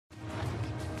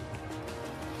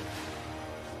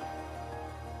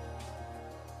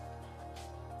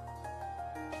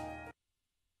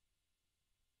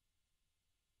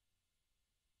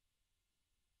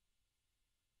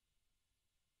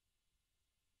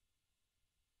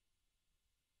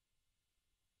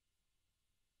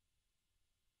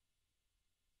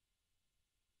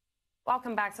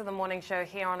Welcome back to the morning show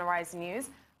here on Arise News.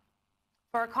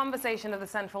 For a conversation of the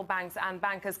Central Banks and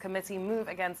Bankers Committee move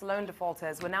against loan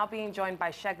defaulters, we're now being joined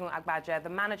by Segun Agbaje, the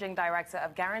Managing Director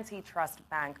of Guarantee Trust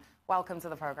Bank. Welcome to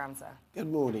the program, sir.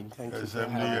 Good morning. Thank you for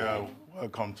having me.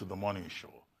 Welcome to the morning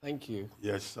show. Thank you.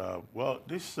 Yes, well,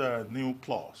 this new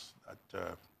clause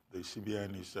that the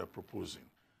CBN is proposing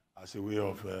as a way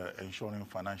of ensuring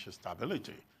financial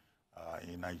stability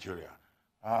in Nigeria,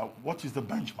 what is the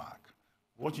benchmark?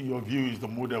 What, in your view, is the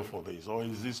model for this? Or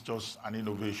is this just an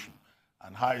innovation?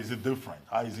 And how is it different?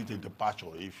 How is it a departure,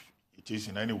 if it is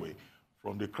in any way,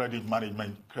 from the credit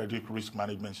risk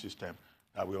management system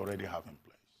that we already have in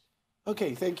place?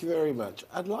 Okay, thank you very much.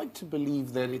 I'd like to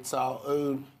believe that it's our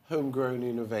own homegrown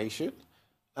innovation.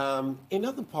 In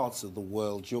other parts of the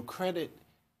world, your credit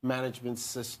management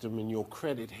system and your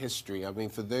credit history, I mean,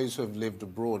 for those who have lived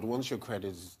abroad, once your credit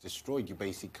is destroyed, you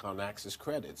basically can't access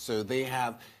credit. So they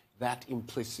have that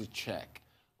implicit check.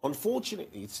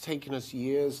 Unfortunately, it's taken us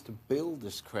years to build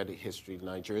this credit history in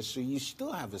Nigeria, so you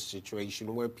still have a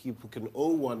situation where people can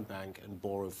owe one bank and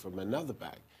borrow from another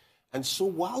bank. And so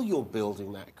while you're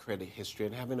building that credit history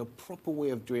and having a proper way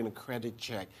of doing a credit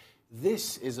check,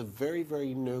 this is a very,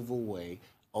 very novel way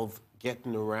of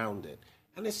getting around it.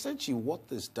 And essentially what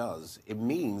this does, it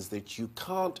means that you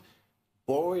can't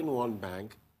borrow in one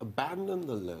bank, abandon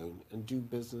the loan, and do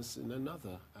business in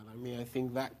another. And I mean, I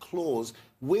think that clause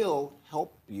will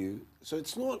help you. So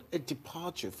it's not a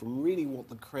departure from really what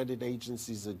the credit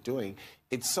agencies are doing.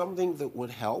 It's something that would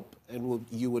help and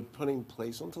you would put in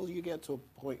place until you get to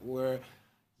a point where,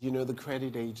 you know, the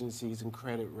credit agencies and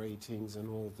credit ratings and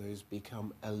all those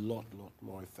become a lot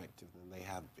more effective than they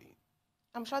have been.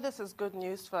 I'm sure this is good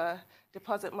news for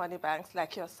deposit money banks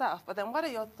like yourself, but then what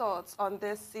are your thoughts on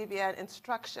this CBN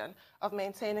instruction of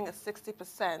maintaining a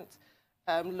 60%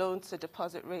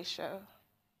 loan-to-deposit ratio?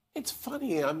 It's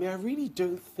funny. I mean, I really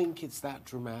don't think it's that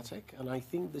dramatic, and I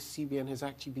think the CBN has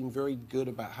actually been very good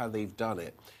about how they've done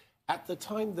it. At the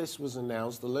time this was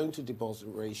announced, the loan-to-deposit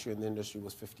ratio in the industry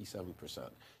was 57%.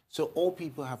 So all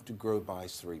people have to grow by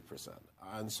 3%.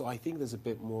 And so I think there's a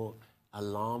bit more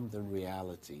alarm than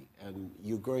reality, and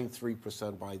you're growing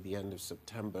 3% by the end of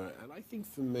September, and I think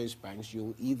for most banks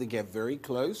you'll either get very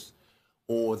close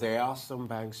or there are some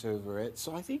banks over it.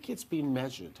 So I think it's been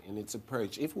measured in its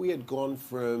approach. If we had gone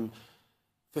from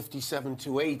 57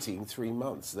 to 80 in 3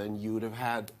 months, then you would have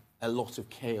had a lot of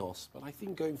chaos, but I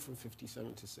think going from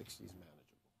 57 to 60 is manageable.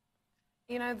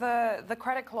 You know, the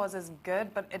credit clause is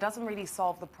good, but it doesn't really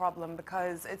solve the problem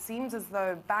because it seems as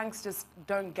though banks just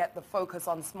don't get the focus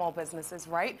on small businesses,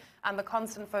 right? And the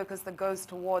constant focus that goes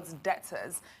towards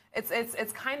debtors.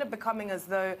 It's kind of becoming as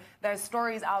though there's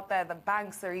stories out there that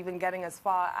banks are even getting as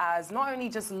far as not only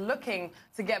just looking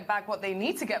to get back what they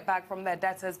need to get back from their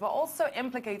debtors, but also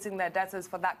implicating their debtors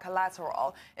for that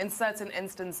collateral in certain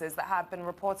instances that have been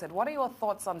reported. What are your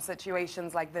thoughts on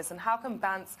situations like this, and how can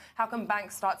banks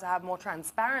start to have more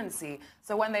transparency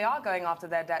so when they are going after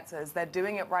their debtors, they're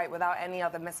doing it right without any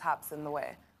other mishaps in the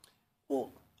way?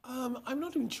 Well, I'm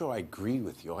not even sure I agree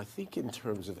with you. I think in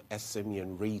terms of SME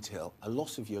and retail, a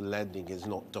lot of your lending is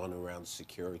not done around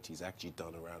securities, actually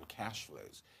done around cash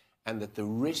flows. And that the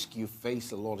risk you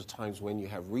face a lot of times when you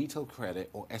have retail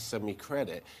credit or SME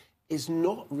credit is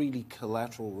not really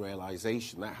collateral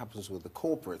realization. That happens with the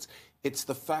corporates. It's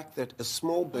the fact that a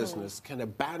small business can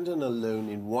abandon a loan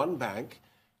in one bank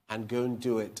and go and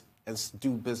do it and do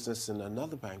business in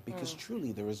another bank, because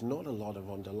truly there is not a lot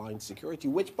of underlying security,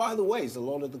 which, by the way, is a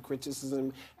lot of the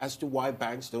criticism as to why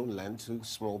banks don't lend to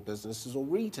small businesses or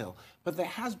retail. But there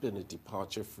has been a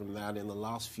departure from that in the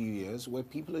last few years where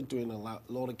people are doing a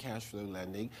lot of cash flow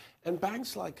lending. And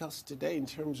banks like us today, in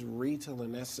terms of retail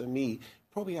and SME,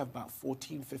 probably have about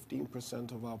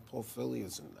 14–15% of our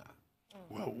portfolios in that.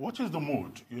 Well, what is the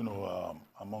mood, you know,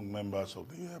 among members of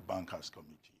the Bankers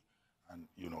Committee? And,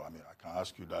 you know, I mean, I can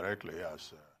ask you directly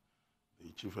as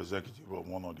the chief executive of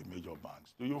one of the major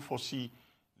banks. Do you foresee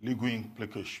legal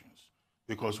implications?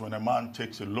 Because when a man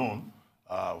takes a loan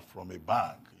from a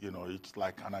bank, you know, it's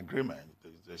like an agreement.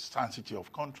 There's sanctity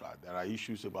of contract. There are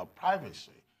issues about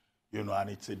privacy, you know, and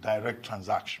it's a direct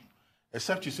transaction.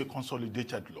 Except it's a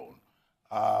consolidated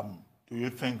loan. Do you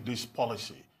think this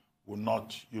policy will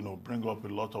not, you know, bring up a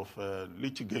lot of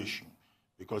litigation?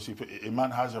 Because if a man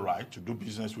has a right to do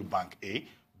business with Bank A,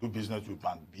 do business with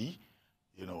Bank B,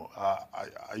 you know,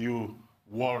 are you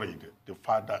worried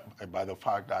by the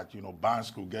fact that, you know,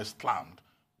 banks could get slammed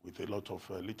with a lot of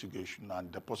litigation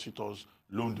and depositors,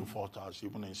 loan defaulters,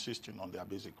 even insisting on their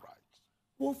basic rights?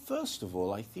 Well, first of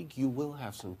all, I think you will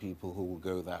have some people who will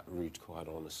go that route, quite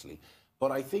honestly.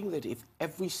 But I think that if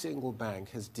every single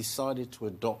bank has decided to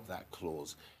adopt that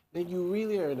clause, then you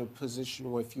really are in a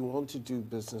position where if you want to do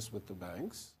business with the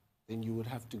banks, then you would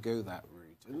have to go that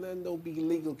route. And then there'll be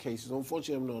legal cases.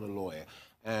 Unfortunately, I'm not a lawyer,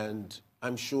 and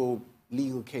I'm sure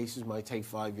legal cases might take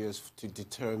 5 years to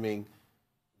determine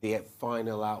the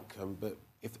final outcome. But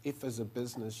if as a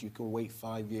business you can wait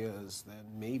 5 years, then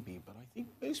maybe. But I think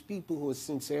most people who are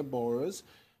sincere borrowers,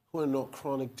 who are not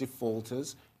chronic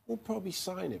defaulters, will probably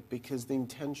sign it because the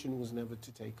intention was never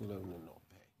to take a loan and not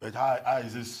pay. But how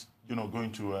is this,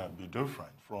 going to be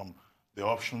different from the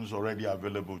options already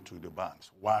available to the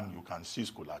banks? One, you can seize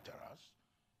collaterals,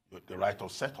 the right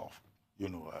of set-off,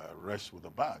 rests with the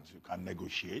banks. You can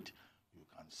negotiate, you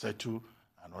can settle,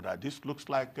 and all that. This looks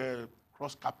like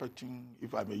cross-carpeting,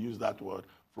 if I may use that word,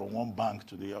 from one bank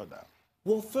to the other.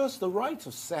 Well, first, the right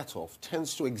of set-off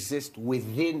tends to exist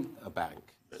within a bank.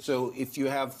 Yes. So if you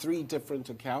have 3 different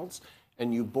accounts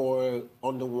and you borrow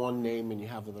under one name and you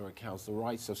have other accounts, the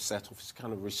rights of set-off is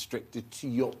kind of restricted to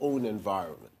your own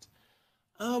environment.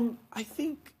 I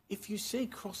think if you say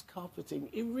cross-carpeting,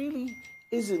 it really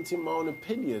isn't, in my own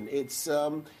opinion. It's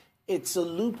a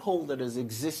loophole that has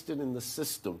existed in the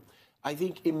system. I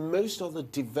think in most other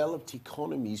developed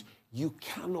economies, you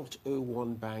cannot owe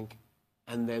one bank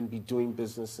and then be doing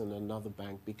business in another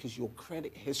bank because your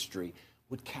credit history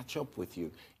would catch up with you.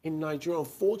 In Nigeria,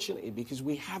 unfortunately, because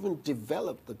we haven't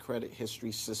developed the credit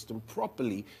history system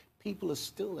properly, people are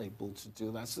still able to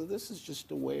do that. So this is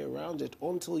just a way around it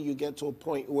until you get to a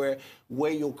point where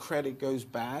your credit goes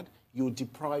bad, you're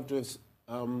deprived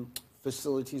of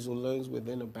facilities or loans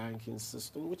within a banking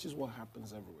system, which is what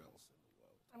happens everywhere else in the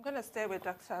world. I'm going to stay with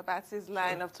Dr. Abati's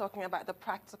line of talking about the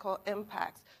practical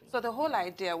impacts. So the whole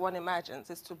idea, one imagines,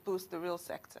 is to boost the real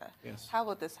sector. Yes. How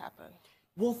would this happen?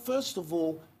 Well, first of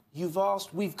all, you've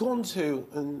asked, we've gone to,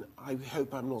 and I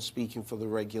hope I'm not speaking for the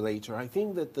regulator, I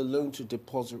think that the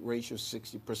loan-to-deposit ratio of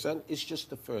 60% is just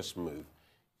the first move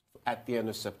at the end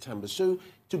of September. So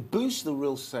to boost the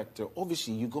real sector,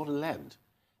 obviously, you've got to lend.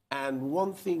 And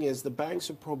one thing is the banks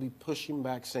are probably pushing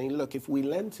back saying, look, if we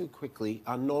lend too quickly,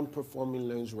 our non-performing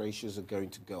loans ratios are going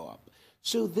to go up.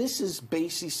 So this is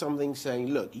basically something saying,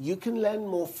 look, you can lend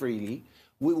more freely.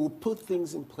 We will put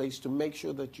things in place to make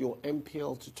sure that your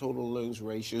NPL to total loans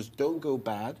ratios don't go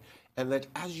bad, and that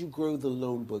as you grow the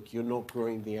loan book, you're not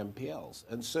growing the NPLs.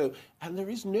 And there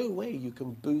is no way you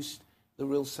can boost the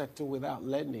real sector without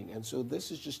lending. And so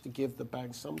this is just to give the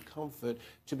banks some comfort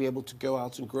to be able to go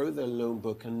out and grow their loan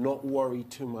book and not worry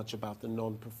too much about the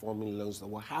non-performing loans that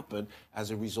will happen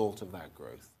as a result of that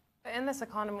growth. In this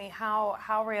economy,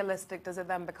 how realistic does it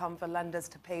then become for lenders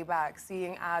to pay back,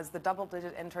 seeing as the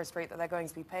double-digit interest rate that they're going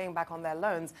to be paying back on their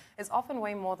loans is often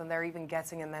way more than they're even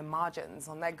getting in their margins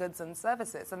on their goods and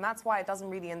services? And that's why it doesn't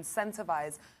really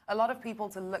incentivize a lot of people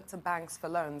to look to banks for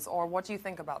loans. Or what do you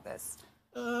think about this?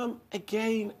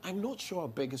 Again, I'm not sure our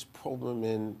biggest problem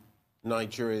in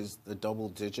Nigeria is the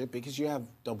double-digit, because you have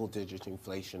double-digit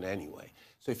inflation anyway.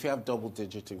 So if you have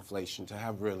double-digit inflation, to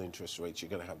have real interest rates, you're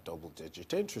going to have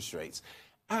double-digit interest rates.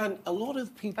 And a lot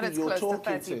of people you're talking to...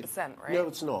 But it's close to 30%, right? No,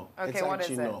 it's not. Okay, it's what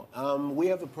actually is it? not. We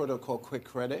have a product called Quick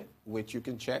Credit, which you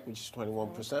can check, which is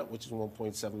 21%, which is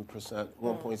 1.7%,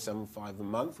 1.75 a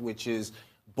month, which is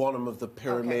bottom of the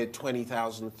pyramid, okay.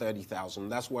 20,000, 30,000.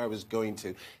 That's where I was going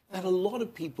to. That a lot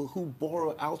of people who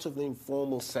borrow out of the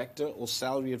informal sector or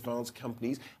salary advance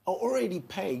companies are already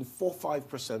paying 4 or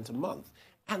 5% a month,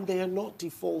 and they are not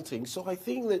defaulting. So I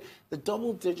think that the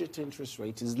double-digit interest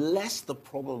rate is less the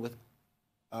problem with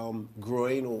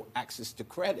growing or access to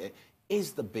credit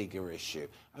is the bigger issue.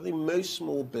 I think most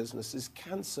small businesses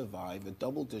can survive a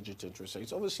double-digit interest rate.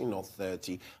 It's obviously not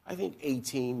 30. I think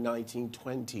 18, 19,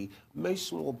 20. Most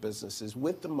small businesses,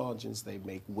 with the margins they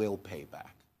make, will pay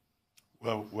back.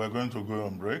 Well, we're going to go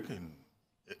on break in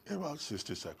about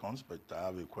 60 seconds, but I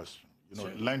have a question.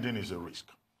 Sure. Lending is a risk.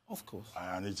 Of course.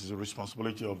 And it is the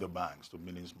responsibility of the banks to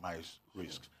minimize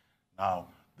risks. Now,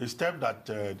 the step that,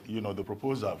 the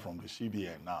proposal from the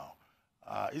CBN now,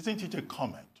 isn't it a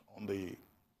comment on the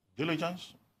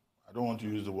diligence, I don't want to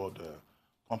use the word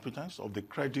competence, of the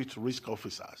credit risk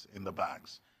officers in the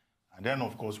banks? And then,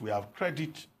 of course, we have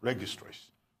credit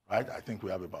registries, right? I think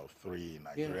we have about 3 in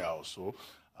Nigeria or so.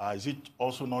 Is it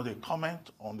also not a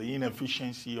comment on the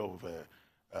inefficiency of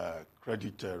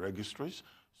credit registries?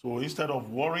 So instead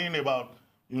of worrying about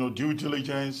due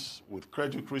diligence with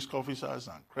credit risk officers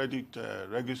and credit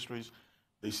registries,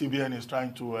 the CBN is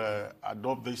trying to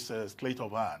adopt this sleight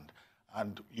of hand.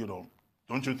 And,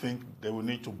 don't you think they will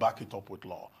need to back it up with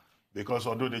law? Because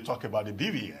although they talk about the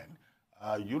BVN,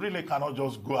 you really cannot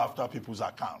just go after people's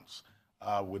accounts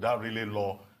without really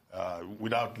law,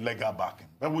 without legal backing.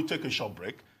 But we'll take a short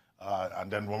break,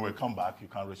 and then when we come back, you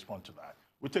can respond to that.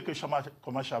 We'll take a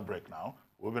commercial break now.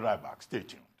 We'll be right back. Stay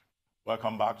tuned.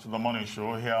 Welcome back to the morning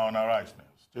show here on Arise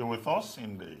News. Still with us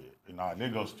in our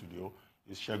Lagos studio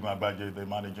is Segun Agbaje, the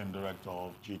managing director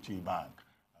of GTBank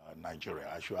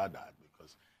Nigeria. I should add that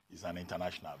because he's an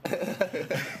international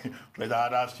bank. But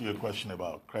I'd ask you a question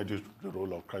about credit, the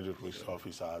role of credit risk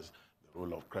officers, the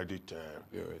role of credit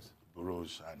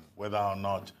bureaus, and whether or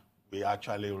not we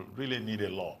actually really need a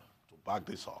law to back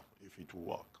this up if it will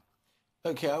work.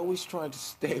 Okay, I always try to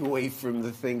stay away from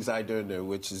the things I don't know,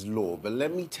 which is law. But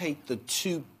let me take the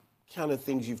two kind of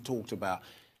things you've talked about.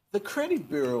 The credit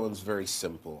bureau one's very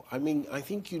simple. I mean, I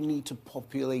think you need to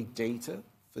populate data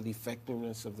for the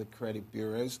effectiveness of the credit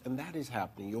bureaus, and that is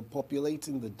happening. You're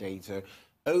populating the data.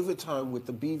 Over time, with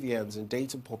the BVNs and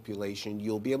data population,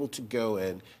 you'll be able to go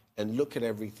in and look at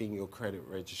everything in your credit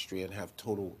registry and have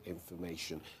total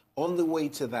information. On the way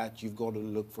to that, you've got to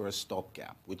look for a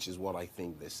stopgap, which is what I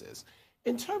think this is.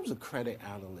 In terms of credit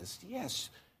analysts, yes,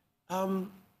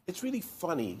 it's really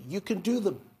funny. You can do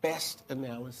the best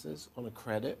analysis on a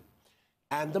credit,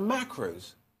 and the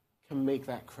macros can make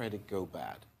that credit go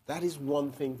bad. That is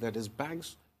one thing that as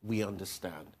banks, we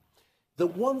understand. The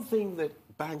one thing that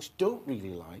banks don't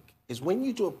really like is when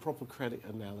you do a proper credit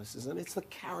analysis, and it's the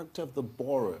character of the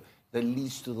borrower that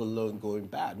leads to the loan going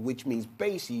bad, which means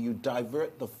basically you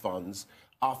divert the funds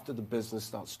after the business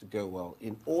starts to go well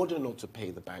in order not to pay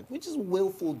the bank, which is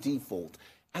willful default.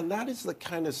 And that is the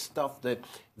kind of stuff that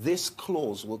this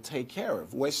clause will take care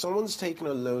of. Where someone's taken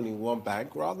a loan in one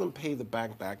bank, rather than pay the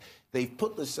bank back, they've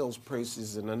put the sales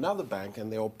proceeds in another bank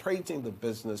and they're operating the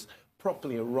business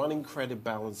properly and running credit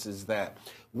balances there.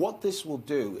 What this will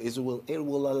do is it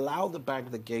will allow the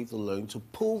bank that gave the loan to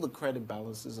pull the credit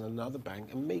balances in another bank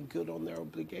and make good on their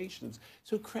obligations.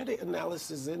 So credit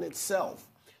analysis in itself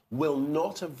will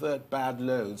not avert bad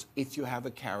loans if you have a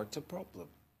character problem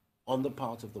on the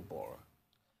part of the borrower.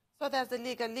 So there's the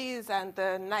legalese and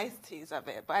the niceties of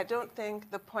it, but I don't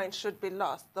think the point should be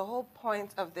lost. The whole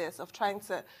point of this, of trying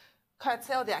to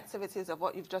curtail the activities of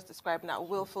what you've just described now,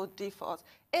 willful default,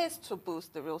 is to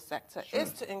boost the real sector,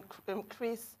 is to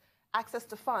increase access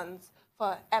to funds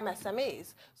for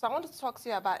MSMEs. So I want to talk to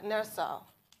you about NERSAL,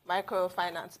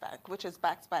 Microfinance Bank, which is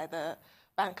backed by the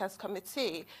Bankers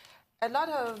Committee. A lot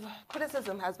of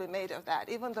criticism has been made of that,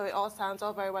 even though it all sounds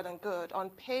all very well and good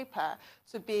on paper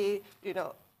to be,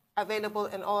 available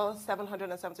in all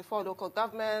 774 local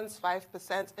governments,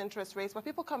 5% interest rates, but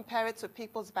people compare it to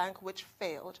People's Bank, which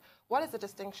failed. What is the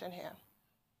distinction here?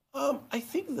 I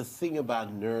think the thing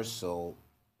about NERSAL,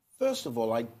 first of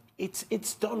all,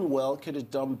 it's done well, could have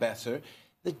done better.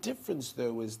 The difference,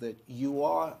 though, is that you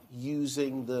are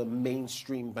using the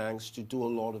mainstream banks to do a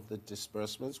lot of the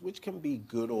disbursements, which can be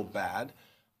good or bad.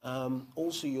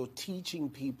 Also, you're teaching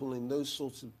people in those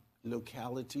sorts of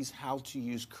localities how to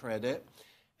use credit.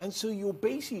 And so you're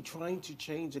basically trying to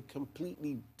change a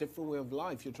completely different way of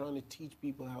life. You're trying to teach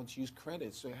people how to use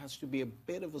credit. So it has to be a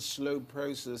bit of a slow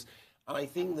process. And I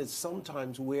think that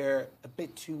sometimes we're a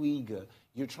bit too eager.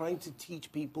 You're trying to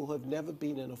teach people who have never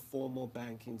been in a formal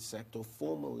banking sector,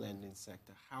 formal lending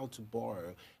sector, how to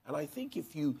borrow. And I think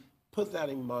if you put that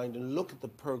in mind and look at the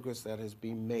progress that has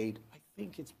been made, I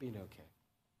think it's been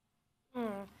okay.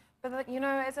 But,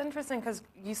 it's interesting because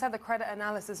you said the credit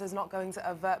analysis is not going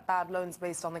to avert bad loans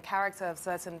based on the character of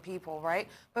certain people, right?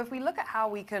 But if we look at how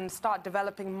we can start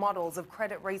developing models of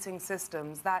credit rating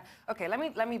systems that, okay, let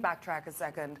me backtrack a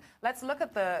second. Let's look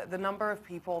at the number of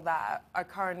people that are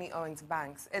currently owing to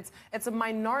banks. It's a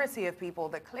minority of people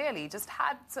that clearly just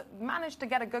managed to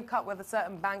get a good cut with a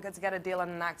certain banker to get a deal and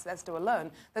an access to a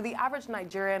loan that the average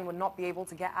Nigerian would not be able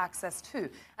to get access to.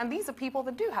 And these are people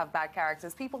that do have bad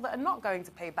characters, people that are not going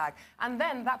to pay back. And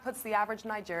then that puts the average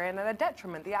Nigerian at a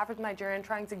detriment, the average Nigerian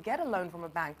trying to get a loan from a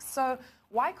bank. So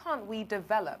why can't we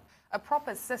develop a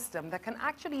proper system that can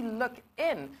actually look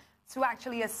in to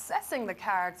actually assessing the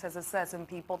characters of certain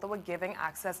people that we're giving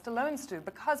access to loans to?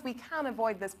 Because we can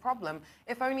avoid this problem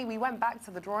if only we went back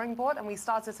to the drawing board and we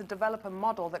started to develop a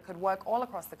model that could work all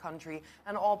across the country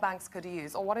and all banks could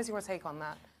use. Or what is your take on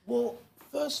that? Well,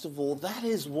 first of all, that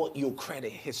is what your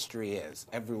credit history is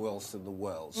everywhere else in the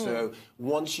world. So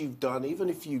once you've done, even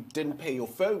if you didn't pay your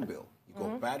phone bill, you've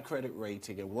got bad credit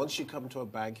rating, and once you come to a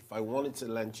bank, if I wanted to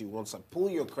lend you, once I pull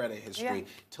your credit history,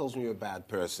 it tells me you're a bad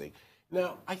person.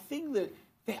 Now, I think that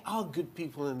there are good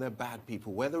people and there are bad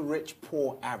people, whether rich,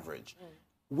 poor, average.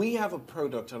 We have a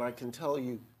product, and I can tell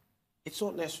you, it's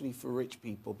not necessarily for rich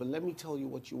people, but let me tell you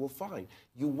what you will find.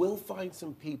 You will find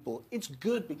some people. It's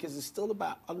good because it's still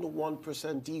about under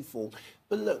 1% default.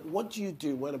 But look, what do you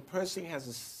do when a person has,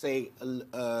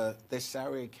 their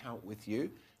salary account with you,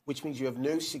 which means you have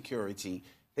no security?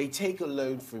 They take a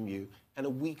loan from you, and a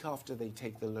week after they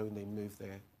take the loan, they move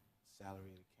their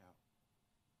salary account.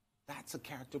 That's a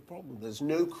character problem. There's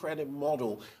no credit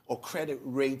model or credit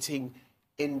rating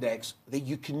index that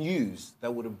you can use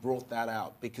that would have brought that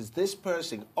out, because this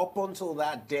person, up until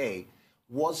that day,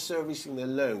 was servicing their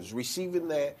loans, receiving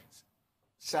their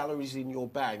salaries in your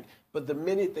bank, but the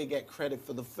minute they get credit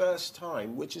for the first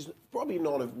time, which is probably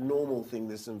not a normal thing in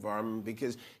this environment,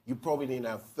 because you probably didn't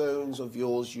have phones of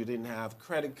yours, you didn't have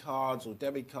credit cards or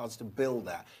debit cards to build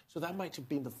that. So that might have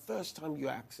been the first time you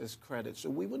accessed credit. So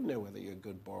we wouldn't know whether you're a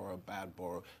good borrower or a bad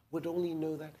borrower. We'd only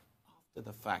know that after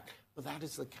the fact. But that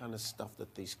is the kind of stuff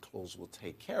that these clauses will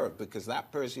take care of, because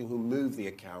that person who moved the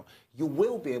account, you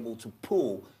will be able to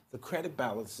pull the credit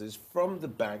balances from the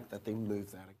bank that they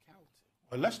moved that account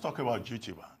to. Well, let's talk about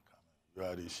GTBank. You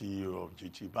are the CEO of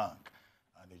GTBank,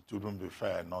 and it wouldn't be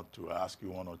fair not to ask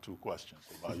you one or two questions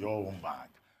about your own bank.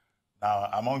 Now,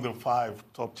 among the 5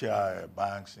 top-tier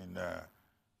banks in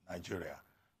Nigeria,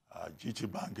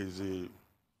 GTBank is the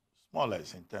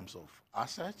smallest in terms of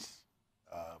assets,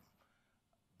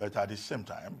 but at the same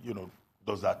time,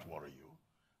 does that worry you?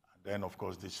 And then, of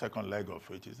course, the second leg of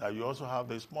it is that you also have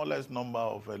the smallest number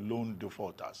of loan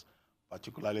defaulters,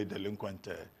 particularly delinquent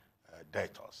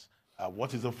debtors.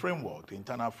 What is the framework, the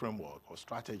internal framework or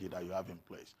strategy that you have in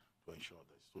place to ensure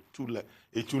this? So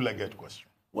a two-legged question.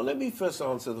 Well, let me first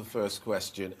answer the first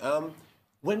question.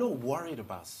 We're not worried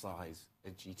about size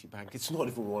at GTBank. It's not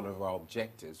even one of our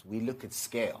objectives. We look at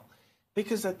scale.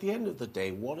 Because at the end of the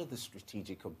day, what are the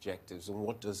strategic objectives and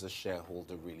what does a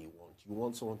shareholder really want? You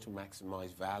want someone to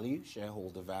maximize value,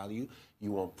 shareholder value.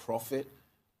 You want profit.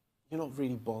 You're not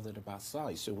really bothered about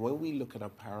size. So when we look at our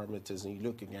parameters and you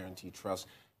look at Guaranteed Trust,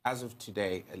 as of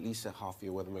today, at least a half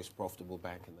year, we're the most profitable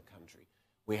bank in the country.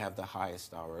 We have the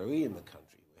highest ROE in the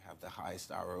country. We have the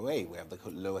highest ROA. We have the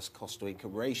lowest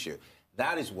cost-to-income ratio.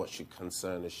 That is what should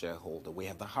concern a shareholder. We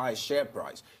have the highest share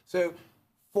price. So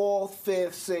 4th, 5th,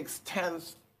 6th,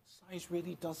 10th, size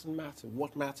really doesn't matter.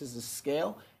 What matters is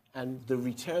scale and the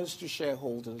returns to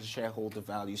shareholders and shareholder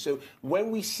value. So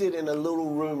when we sit in a little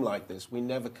room like this, we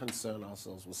never concern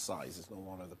ourselves with size. It's not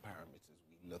one of the parameters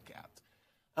we look at.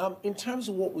 In terms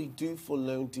of what we do for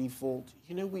loan default,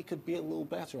 we could be a little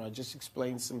better. I just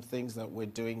explained some things that we're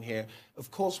doing here.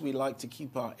 Of course, we like to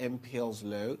keep our NPLs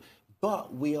low,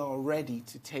 but we are ready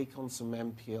to take on some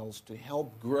NPLs to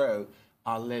help grow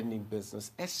our lending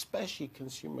business, especially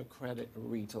consumer credit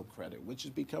and retail credit, which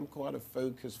has become quite a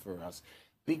focus for us.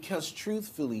 Because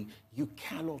truthfully, you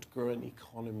cannot grow an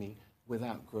economy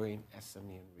without growing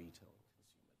SME and retail.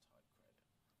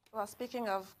 Well, speaking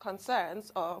of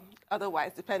concerns, or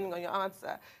otherwise, depending on your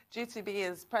answer, GTB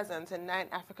is present in 9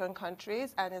 African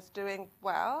countries and is doing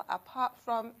well, apart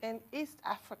from in East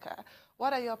Africa.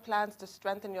 What are your plans to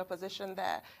strengthen your position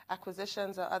there?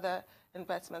 Acquisitions or other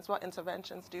investments? What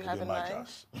interventions do you have in mind?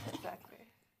 Exactly.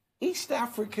 East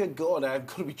Africa, God, I've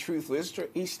got to be truthful.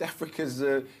 East Africa's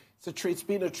it's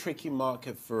been a tricky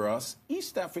market for us.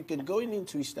 East Africa, going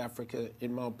into East Africa,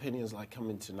 in my opinion, is like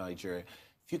coming to Nigeria.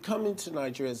 If you come into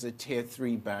Nigeria as a Tier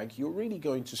 3 bank, you're really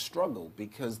going to struggle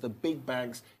because the big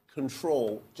banks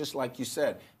control, just like you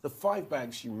said, the 5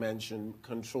 banks you mentioned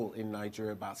control in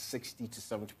Nigeria about 60 to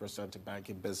 70% of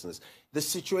banking business. The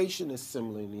situation is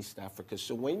similar in East Africa.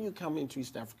 So when you come into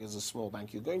East Africa as a small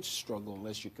bank, you're going to struggle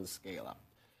unless you can scale up.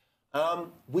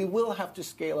 We will have to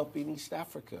scale up in East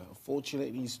Africa.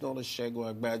 Fortunately, it's not a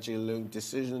Segun Agbaje alone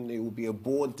decision. It will be a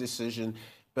board decision.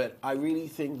 But I really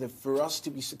think that for us to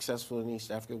be successful in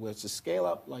East Africa, we have to scale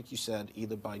up, like you said,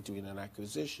 either by doing an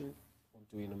acquisition or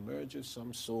doing a merger of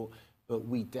some sort. But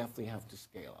we definitely have to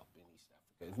scale up in East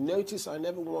Africa. Notice I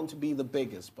never want to be the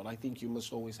biggest, but I think you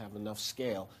must always have enough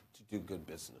scale to do good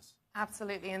business.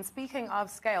 Absolutely. And speaking of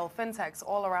scale, fintechs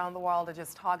all around the world are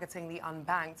just targeting the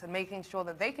unbanked and making sure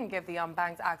that they can give the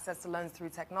unbanked access to loans through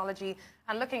technology.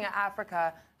 And looking at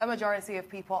Africa, a majority of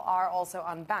people are also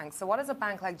unbanked. So what is a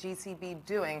bank like GTB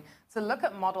doing to look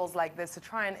at models like this to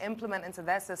try and implement into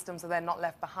their system so they're not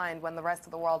left behind when the rest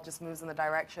of the world just moves in the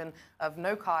direction of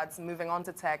no cards, moving on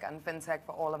to tech and fintech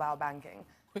for all of our banking?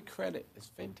 Quick credit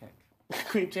is fintech.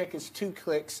 Quick tech is 2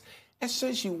 clicks.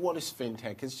 Essentially, what is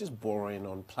fintech? It's just borrowing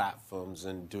on platforms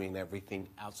and doing everything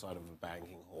outside of a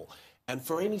banking hall. And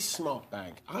for any smart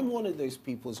bank, I'm one of those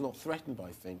people who's not threatened by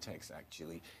fintechs,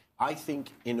 actually. I think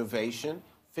innovation,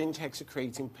 fintechs are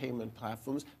creating payment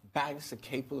platforms, banks are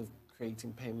capable of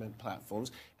creating payment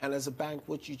platforms. And as a bank,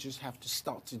 what you just have to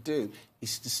start to do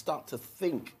is to start to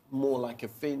think more like a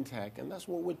fintech. And that's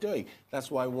what we're doing.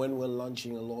 That's why when we're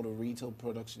launching a lot of retail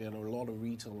products and a lot of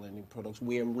retail lending products,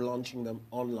 we are launching them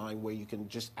online where you can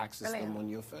just access them on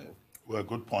your phone. Well, a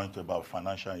good point about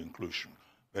financial inclusion.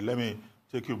 But let me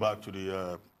take you back to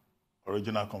the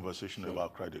original conversation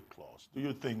about credit clause. Do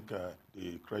you think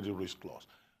the credit risk clause,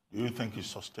 do you think it's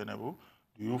sustainable?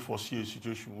 Do you foresee a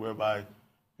situation whereby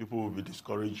people will be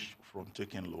discouraged from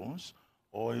taking loans,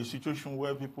 or a situation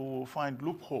where people will find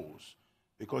loopholes?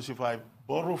 Because if I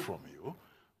borrow from you,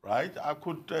 right, I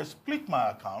could split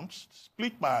my accounts,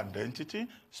 split my identity,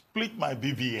 split my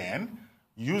BVN,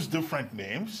 use different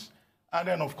names, and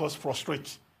then, of course,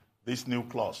 frustrate this new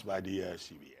clause by the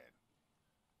CBN.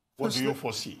 What do you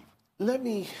foresee? Let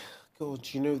me, God,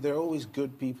 you know, there are always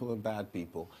good people and bad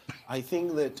people. I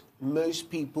think that most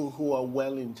people who are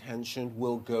well-intentioned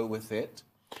will go with it.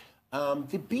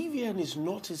 The BVN is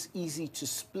not as easy to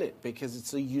split because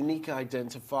it's a unique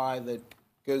identifier that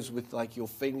goes with, like, your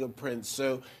fingerprints.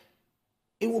 So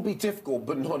it will be difficult,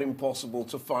 but not impossible,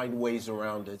 to find ways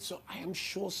around it. So I am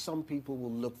sure some people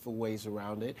will look for ways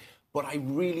around it, but I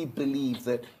really believe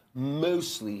that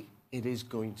mostly it is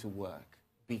going to work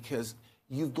because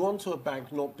you've gone to a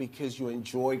bank not because you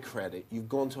enjoy credit. You've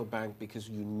gone to a bank because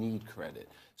you need credit.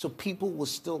 So people will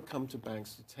still come to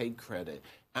banks to take credit.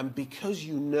 And because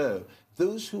you know,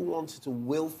 those who wanted to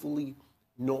willfully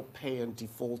not pay and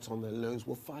default on their loans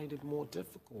will find it more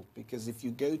difficult because if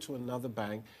you go to another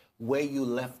bank, where you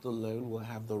left the loan will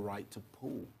have the right to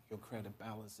pull your credit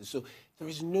balances. So there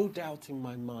is no doubt in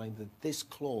my mind that this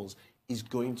clause is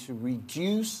going to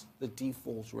reduce the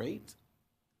default rate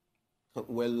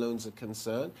where loans are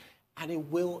concerned, and it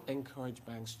will encourage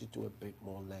banks to do a bit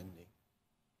more lending.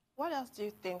 What else do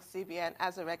you think CBN,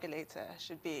 as a regulator,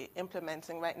 should be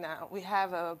implementing right now? We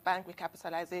have a bank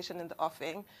recapitalization in the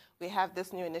offing. We have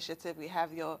this new initiative. We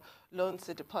have your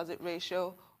loan-to-deposit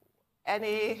ratio.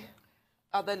 Any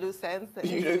other loose ends? That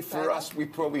you know, for us, we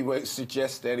probably won't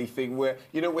suggest anything. We're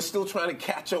still trying to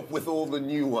catch up with all the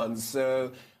new ones.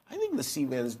 So I think the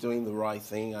CBN is doing the right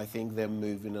thing. I think they're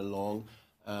moving along.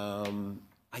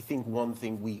 I think one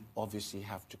thing we obviously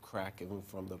have to crack, even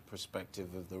from the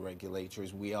perspective of the regulator,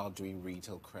 is we are doing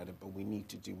retail credit, but we need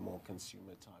to do more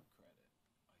consumer-type credit,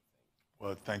 I think.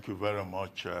 Well, thank you very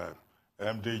much,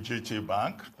 MD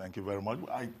GTBank. Thank you very much.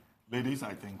 Ladies,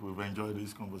 I think we've enjoyed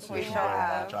this conversation very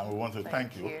much, and we want to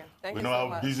thank you. We know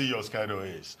how busy your schedule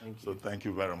is, so thank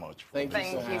you very much. Thank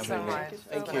you so much.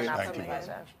 Thank you. It's been an absolute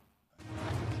pleasure.